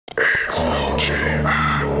Today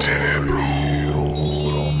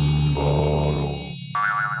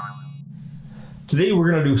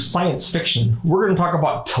we're going to do science fiction. We're going to talk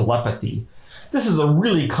about telepathy. This is a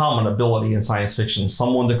really common ability in science fiction,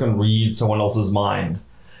 someone that can read someone else's mind.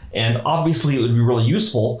 And obviously it would be really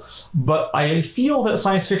useful, but I feel that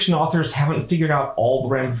science fiction authors haven't figured out all the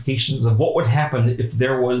ramifications of what would happen if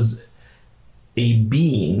there was a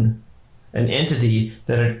being, an entity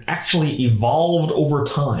that had actually evolved over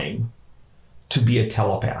time to be a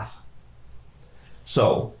telepath.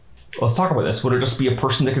 So let's talk about this. Would it just be a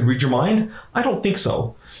person that could read your mind? I don't think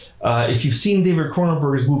so. If you've seen David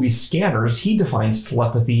Cronenberg's movie Scanners, he defines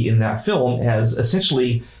telepathy in that film as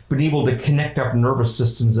essentially being able to connect up nervous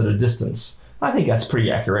systems at a distance. I think that's pretty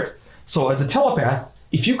accurate. So as a telepath,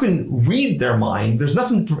 if you can read their mind, there's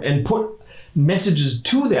nothing, and put messages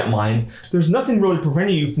to that mind, there's nothing really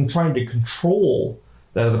preventing you from trying to control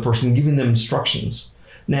that other person, giving them instructions.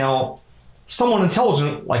 Now, someone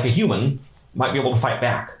intelligent, like a human, might be able to fight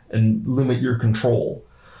back and limit your control.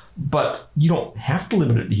 But you don't have to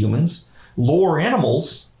limit it to humans. Lower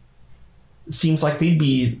animals seems like they'd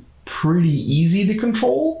be pretty easy to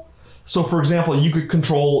control. So for example, you could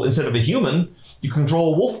control, instead of a human, you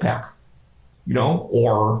control a wolf pack, you know,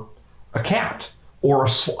 or a cat, or a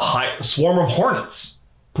swarm of hornets,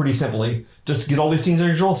 pretty simply. Just get all these things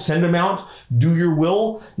under control, send them out, do your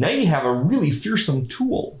will. Now you have a really fearsome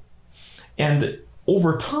tool. And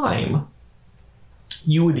over time,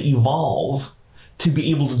 you would evolve to be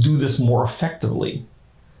able to do this more effectively.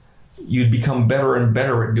 You'd become better and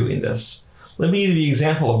better at doing this. Let me give you an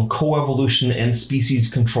example of coevolution and species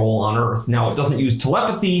control on Earth. Now, it doesn't use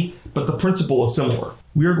telepathy, but the principle is similar.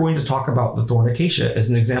 We are going to talk about the thorn acacia as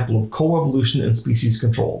an example of coevolution and species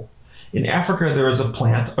control. In Africa, there is a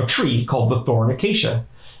plant, a tree, called the thorn acacia.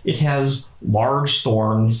 It has large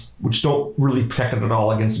thorns, which don't really protect it at all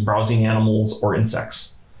against browsing animals or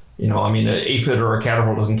insects. You know, I mean, an aphid or a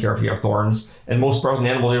caterpillar doesn't care if you have thorns, and most browsing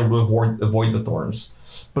animals are able to avoid the thorns.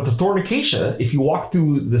 But the thorn acacia, if you walk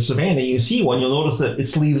through the savanna, you see one, you'll notice that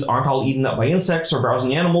its leaves aren't all eaten up by insects or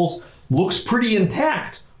browsing animals, looks pretty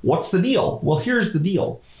intact. What's the deal? Well, here's the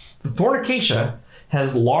deal. The thorn acacia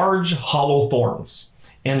has large hollow thorns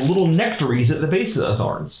and little nectaries at the base of the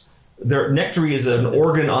thorns. Their nectary is an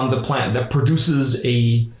organ on the plant that produces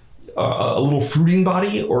a little fruiting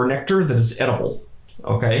body or nectar that is edible.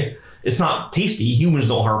 Okay, it's not tasty, humans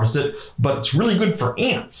don't harvest it, but it's really good for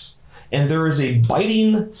ants. And there is a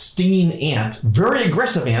biting, stinging ant, very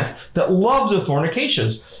aggressive ant, that loves the thorn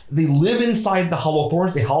acacias. They live inside the hollow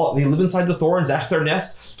thorns, they live inside the thorns, that's their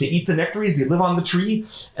nest, they eat the nectaries, they live on the tree,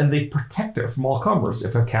 and they protect it from all comers.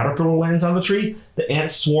 If a caterpillar lands on the tree, the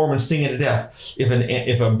ants swarm and sting it to death. If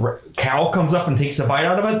a cow comes up and takes a bite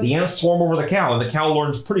out of it, the ants swarm over the cow, and the cow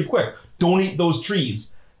learns pretty quick, don't eat those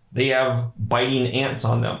trees. They have biting ants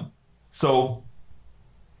on them. So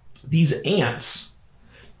these ants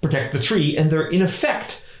protect the tree, and they're in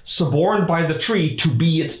effect suborned by the tree to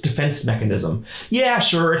be its defense mechanism. Yeah,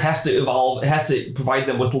 sure, it has to evolve, it has to provide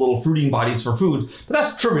them with little fruiting bodies for food, but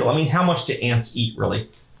that's trivial. I mean, how much do ants eat, really?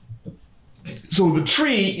 So the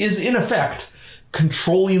tree is in effect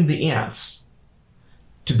controlling the ants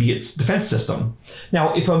to be its defense system.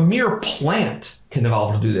 Now, if a mere plant can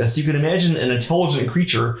evolve to do this, you can imagine an intelligent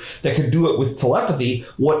creature that could do it with telepathy,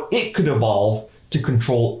 what it could evolve to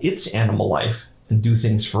control its animal life and do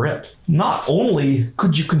things for it. Not only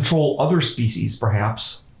could you control other species,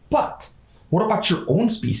 perhaps, but what about your own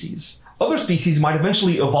species? Other species might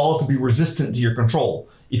eventually evolve to be resistant to your control.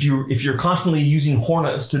 If you're constantly using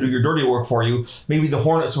hornets to do your dirty work for you, maybe the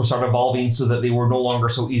hornets will start evolving so that they were no longer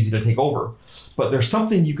so easy to take over. But there's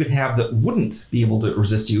something you could have that wouldn't be able to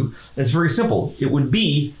resist you. And it's very simple. It would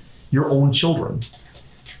be your own children.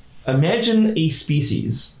 Imagine a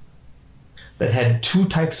species that had two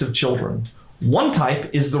types of children. One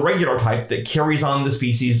type is the regular type that carries on the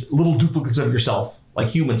species, little duplicates of yourself, like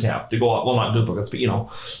humans have, to go off, well, not duplicates, but you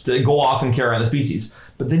know, to go off and carry on the species.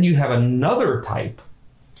 But then you have another type,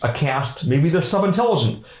 a caste, maybe they're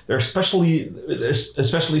sub-intelligent, they're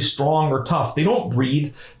especially strong or tough. They don't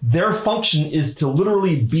breed. Their function is to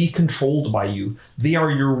literally be controlled by you. They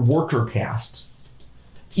are your worker caste.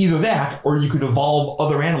 Either that, or you could evolve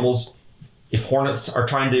other animals. If hornets are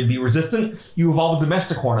trying to be resistant, you evolve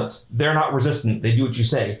domestic hornets. They're not resistant, they do what you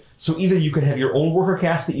say. So either you could have your own worker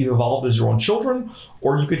caste that you've evolved as your own children,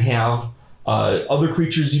 or you could have other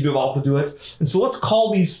creatures you've evolved to do it. And so let's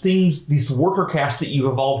call these things, these worker castes that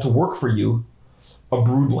you've evolved to work for you, a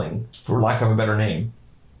broodling, for lack of a better name.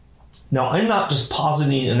 Now, I'm not just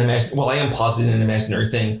positing an well, I am positing an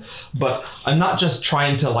imaginary thing, but I'm not just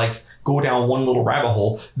trying to like go down one little rabbit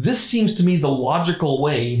hole. This seems to me the logical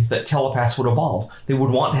way that telepaths would evolve. They would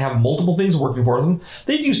want to have multiple things working for them.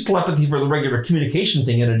 They'd use telepathy for the regular communication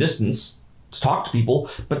thing at a distance to talk to people,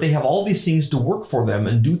 but they have all these things to work for them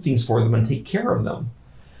and do things for them and take care of them.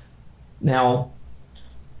 Now,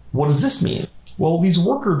 what does this mean? Well, these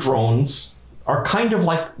worker drones are kind of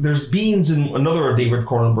like, there's beings in another of David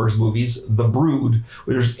Cronenberg's movies, The Brood,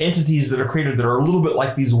 where there's entities that are created that are a little bit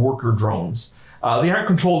like these worker drones. They aren't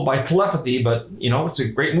controlled by telepathy, but it's a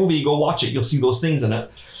great movie. Go watch it. You'll see those things in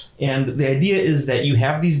it. And the idea is that you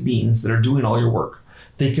have these beings that are doing all your work.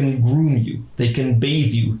 They can groom you. They can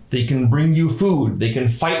bathe you. They can bring you food. They can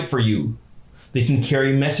fight for you. They can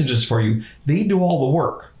carry messages for you. They do all the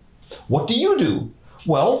work. What do you do?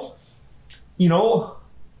 Well,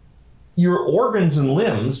 your organs and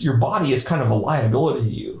limbs, your body is kind of a liability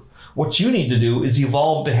to you. What you need to do is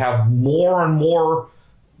evolve to have more and more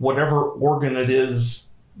whatever organ it is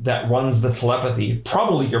that runs the telepathy,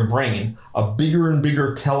 probably your brain, a bigger and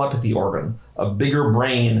bigger telepathy organ, a bigger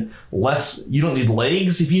brain, less, you don't need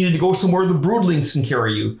legs. If you need to go somewhere, the broodlings can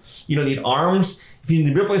carry you. You don't need arms. If you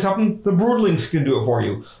need to replace something, the broodlings can do it for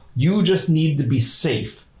you. You just need to be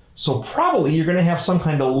safe. So probably you're going to have some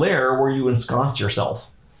kind of lair where you ensconce yourself,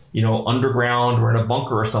 underground or in a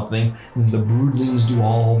bunker or something, and the broodlings do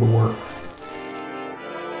all the work.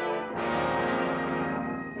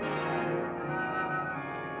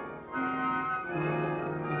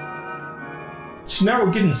 So now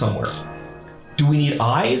we're getting somewhere. Do we need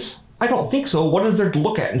eyes? I don't think so. What is there to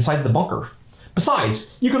look at inside the bunker? Besides,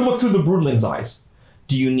 you can look through the broodling's eyes.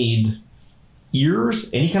 Do you need ears?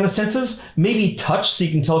 Any kind of senses? Maybe touch so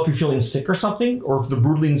you can tell if you're feeling sick or something, or if the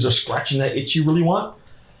broodlings are scratching that itch you really want?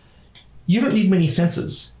 You don't need many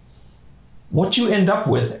senses. What you end up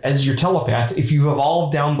with as your telepath, if you've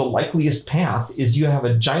evolved down the likeliest path, is you have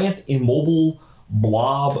a giant immobile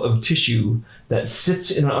blob of tissue that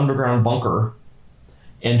sits in an underground bunker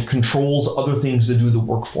and controls other things to do the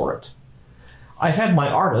work for it. I've had my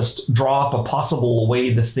artist draw up a possible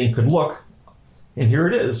way this thing could look, and here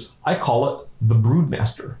it is. I call it the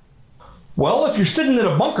Broodmaster. Well, if you're sitting in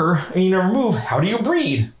a bunker and you never move, how do you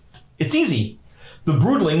breed? It's easy. The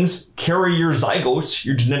broodlings carry your zygotes,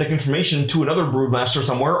 your genetic information, to another broodmaster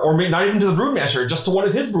somewhere, or maybe not even to the broodmaster, just to one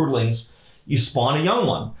of his broodlings. You spawn a young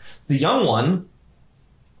one. The young one,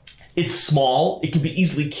 it's small, it can be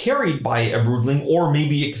easily carried by a broodling, or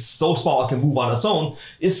maybe it's so small it can move on its own.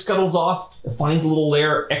 It scuttles off, it finds a little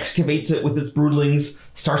lair, excavates it with its broodlings,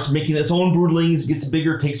 starts making its own broodlings, gets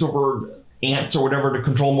bigger, takes over ants or whatever to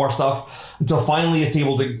control more stuff, until finally it's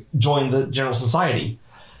able to join the general society.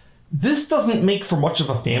 This doesn't make for much of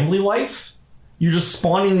a family life. You're just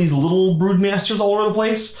spawning these little broodmasters all over the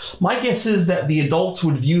place. My guess is that the adults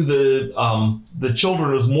would view the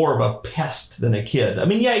children as more of a pest than a kid. I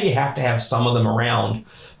mean, yeah, you have to have some of them around,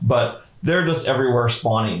 but they're just everywhere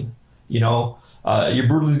spawning. Your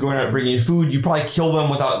broodlings going out bringing you food. You probably kill them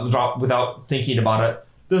without thinking about it.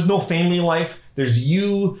 There's no family life. There's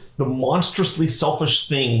you, the monstrously selfish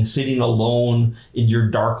thing, sitting alone in your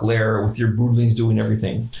dark lair with your broodlings doing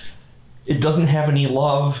everything. It doesn't have any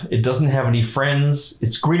love. It doesn't have any friends.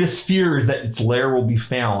 Its greatest fear is that its lair will be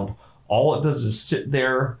found. All it does is sit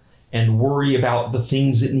there and worry about the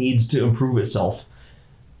things it needs to improve itself.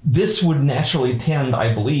 This would naturally tend,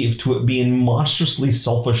 I believe, to it being monstrously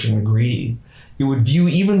selfish and greedy. It would view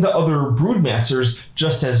even the other broodmasters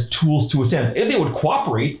just as tools to its end. If they would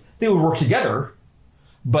cooperate, they would work together,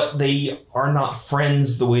 but they are not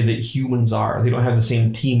friends the way that humans are. They don't have the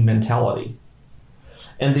same team mentality.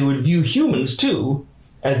 And they would view humans, too,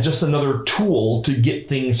 as just another tool to get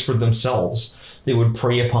things for themselves. They would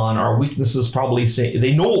prey upon our weaknesses, probably say,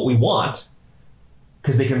 they know what we want,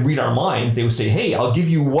 because they can read our mind. They would say, hey, I'll give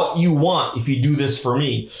you what you want if you do this for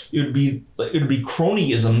me. It would be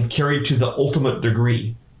cronyism carried to the ultimate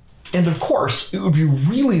degree. And of course, it would be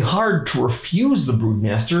really hard to refuse the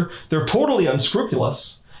broodmaster. They're totally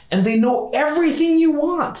unscrupulous, and they know everything you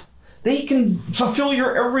want. They can fulfill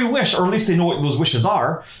your every wish, or at least they know what those wishes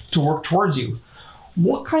are, to work towards you.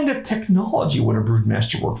 What kind of technology would a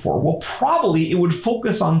broodmaster work for? Well, probably it would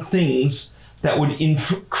focus on things that would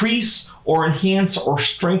increase or enhance or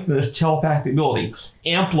strengthen its telepathic ability.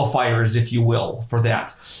 Amplifiers, if you will, for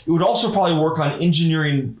that. It would also probably work on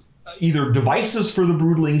engineering either devices for the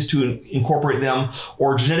broodlings to incorporate them,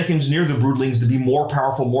 or genetic engineer the broodlings to be more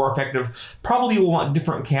powerful, more effective. Probably will want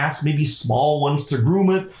different casts, maybe small ones to groom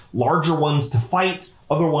it, larger ones to fight,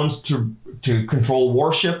 other ones to control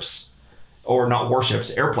warships, or not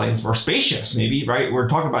warships, airplanes, or spaceships maybe, right? We're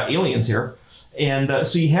talking about aliens here. And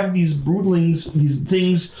so you have these broodlings, these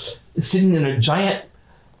things sitting in a giant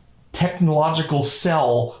technological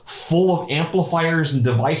cell full of amplifiers and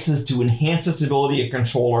devices to enhance its ability to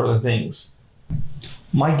control other things.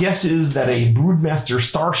 My guess is that a Broodmaster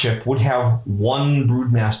Starship would have one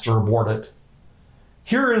Broodmaster aboard it.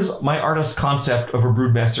 Here is my artist's concept of a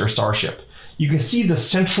Broodmaster Starship. You can see the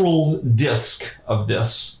central disk of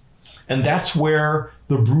this, and that's where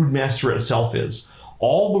the Broodmaster itself is.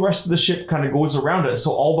 All the rest of the ship kind of goes around it,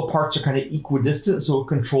 so all the parts are kind of equidistant, so it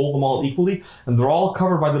controls them all equally, and they're all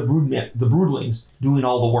covered by the broodlings doing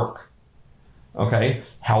all the work. Okay,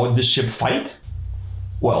 how would this ship fight?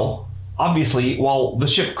 Well, obviously, while the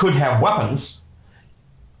ship could have weapons,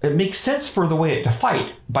 it makes sense for the way it to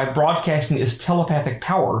fight by broadcasting its telepathic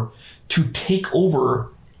power to take over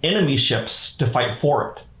enemy ships to fight for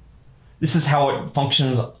it. This is how it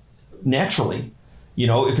functions naturally. You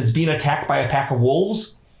know, if it's being attacked by a pack of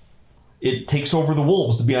wolves, it takes over the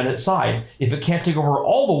wolves to be on its side. If it can't take over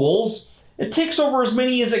all the wolves, it takes over as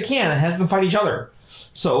many as it can and has them fight each other.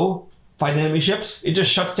 So, fighting enemy ships, it just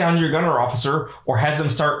shuts down your gunner officer or has them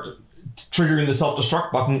start triggering the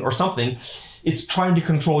self-destruct button or something. It's trying to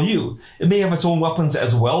control you. It may have its own weapons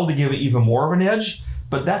as well to give it even more of an edge,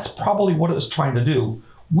 but that's probably what it's trying to do.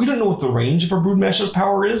 We don't know what the range of a Broodmaster's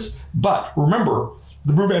power is, but remember,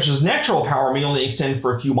 the Broodmaster's natural power may only extend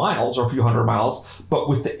for a few miles or a few hundred miles, but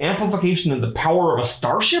with the amplification and the power of a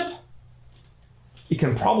starship, it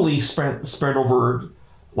can probably spread over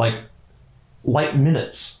like light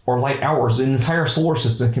minutes or light hours. An entire solar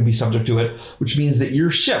system can be subject to it, which means that your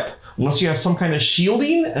ship, unless you have some kind of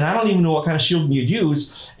shielding, and I don't even know what kind of shielding you'd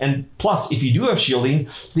use, and plus, if you do have shielding,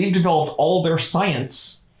 they've developed all their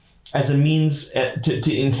science as a means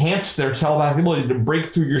to enhance their telepathic ability to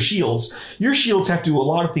break through your shields. Your shields have to do a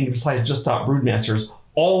lot of things besides just stop Broodmasters.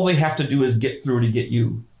 All they have to do is get through to get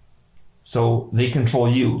you. So they control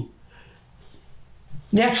you.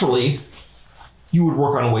 Naturally, you would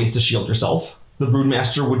work on ways to shield yourself. The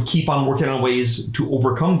Broodmaster would keep on working on ways to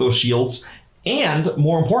overcome those shields. And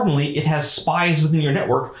more importantly, it has spies within your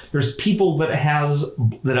network. There's people that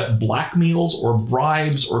it blackmails or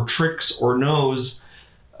bribes or tricks or knows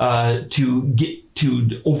to get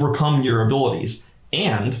to overcome your abilities.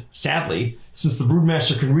 And sadly, since the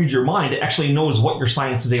Broodmaster can read your mind, it actually knows what your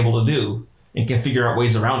science is able to do and can figure out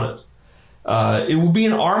ways around it. It will be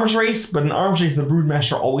an arms race, but an arms race the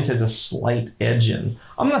Broodmaster always has a slight edge in.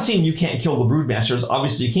 I'm not saying you can't kill the Broodmasters,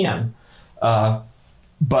 obviously you can,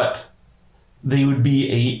 but they would be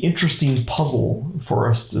an interesting puzzle for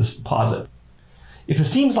us to posit. If it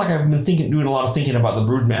seems like I've been doing a lot of thinking about the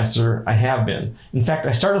Broodmaster, I have been. In fact,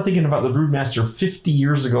 I started thinking about the Broodmaster 50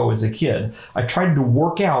 years ago as a kid. I tried to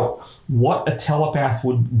work out what a telepath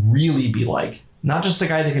would really be like. Not just a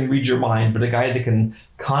guy that can read your mind, but a guy that can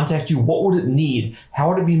contact you. What would it need? How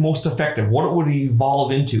would it be most effective? What would it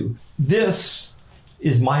evolve into? This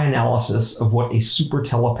is my analysis of what a super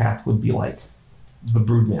telepath would be like, the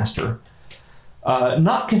Broodmaster.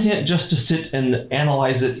 Not content just to sit and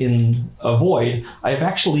analyze it in a void, I've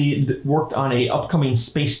actually worked on an upcoming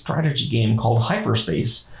space strategy game called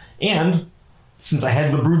Hyperspace. And since I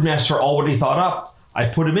had the Broodmaster already thought up, I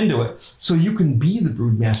put him into it. So you can be the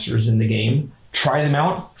Broodmasters in the game, try them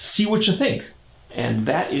out, see what you think. And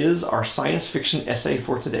that is our science fiction essay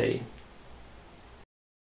for today.